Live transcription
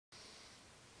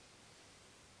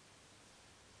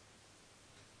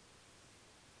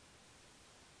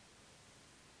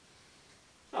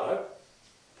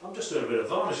just doing a bit of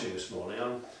varnishing this morning.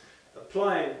 I'm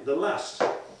applying the last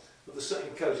of the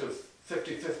second coat of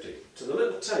 50/50 to the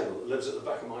little table that lives at the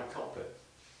back of my cockpit.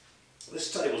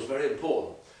 This table is very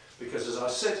important because as I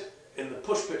sit in the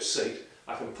pushpit seat,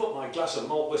 I can put my glass of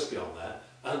malt whisky on there,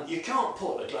 and you can't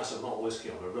put a glass of malt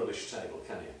whisky on a rubbish table,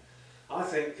 can you? I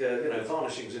think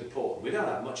varnishing is important. We don't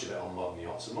have much of it on modern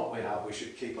yachts, and what we have we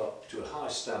should keep up to a high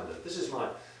standard. This is my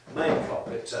main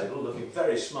cockpit table, looking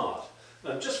very smart.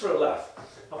 And just for a laugh,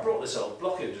 I brought this old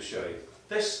block in to show you.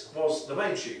 This was the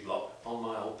main sheet block on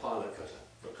my old pilot cutter.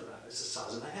 Look at that, it's the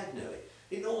size of my head nearly.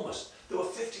 Enormous. There were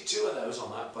 52 of those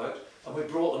on that boat, and we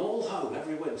brought them all home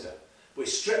every winter. We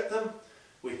stripped them,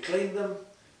 we cleaned them,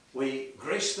 we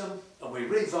greased them, and we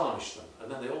re-varnished them,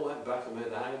 and then they all went back and we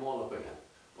had to hang them all up again.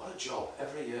 What a job,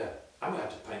 every year. And we had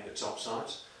to paint the top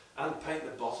sides and paint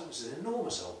the bottom. It's an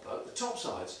enormous old boat. The top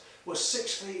sides were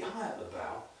 6 feet high at the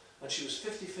bow, and she was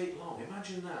 50 feet long.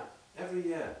 Imagine that, every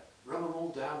year. Rub them all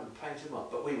down and paint them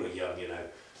up. But we were young, you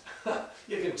know.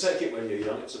 You can take it when you're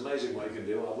young. It's amazing what you can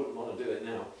do. I wouldn't want to do it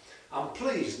now. I'm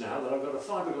pleased now that I've got a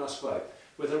fiberglass boat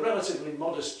with a relatively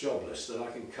modest job list that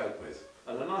I can cope with,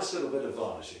 and a nice little bit of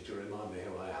varnishing to remind me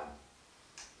who I am.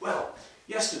 Well,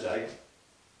 yesterday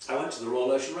I went to the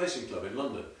Royal Ocean Racing Club in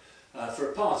London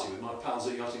for a party with my pals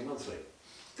at Yachting Monthly.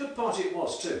 Good party it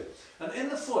was too. And in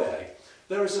the foyer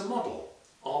there is a model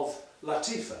of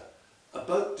Latifa, a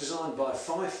boat designed by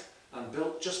Fife and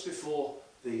built just before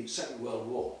the Second World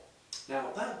War. Now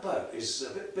that boat is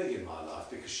a bit big in my life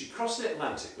because she crossed the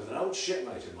Atlantic with an old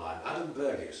shipmate of mine, Adam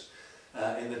Burgess,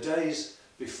 in the days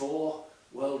before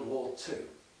World War II.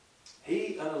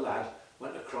 He and a lad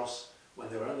went across when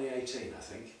they were only 18, I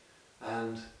think,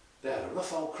 and they had a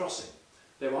rough old crossing.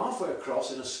 They were halfway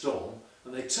across in a storm,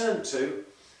 and they turned to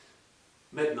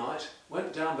midnight,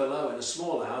 went down below in a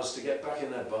small house to get back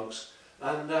in their bunks,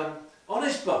 and on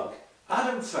his bunk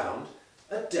Adam found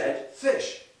a dead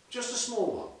fish, just a small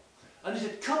one, and it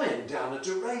had come in down a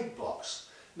Dorade box.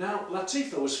 Now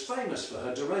Latifa was famous for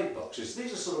her Dorade boxes.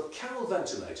 These are sort of camel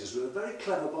ventilators with a very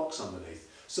clever box underneath,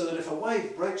 so that if a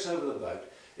wave breaks over the boat,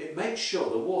 it makes sure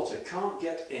the water can't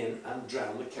get in and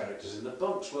drown the characters in the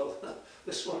bunks. Well,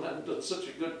 this one hadn't done such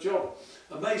a good job,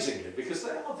 amazingly, because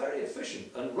they are very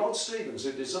efficient, and Rod Stevens,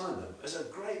 who designed them, is a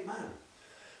great man.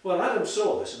 Well, Adam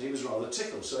saw this and he was rather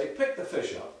tickled, so he picked the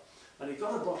fish up and he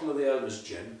got a bottle of the owner's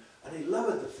gin and he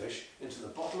lowered the fish into the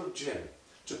bottle of gin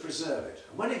to preserve it.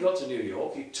 And when he got to New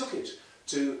York, he took it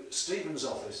to Stevens'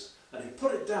 office and he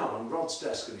put it down on Rod's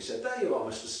desk and he said, "There you are,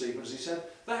 Mr. Stevens," he said,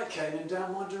 "that came in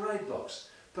down my Dorade box.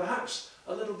 Perhaps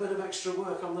a little bit of extra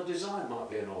work on the design might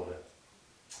be in order."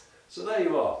 So there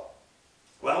you are.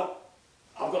 Well,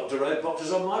 I've got Dorade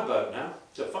boxes on my boat now.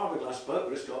 It's a fiberglass boat,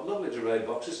 but it's got lovely Dorade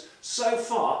boxes. So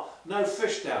far, no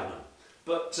fish down them.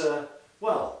 But,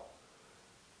 well,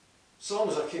 so long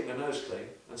as I keep my nose clean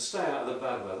and stay out of the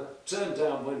bad weather, turn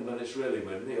downwind when it's really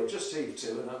windy, or just heave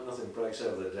to and hope nothing breaks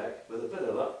over the deck, with a bit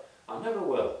of luck, I never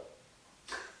will.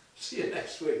 See you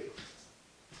next week.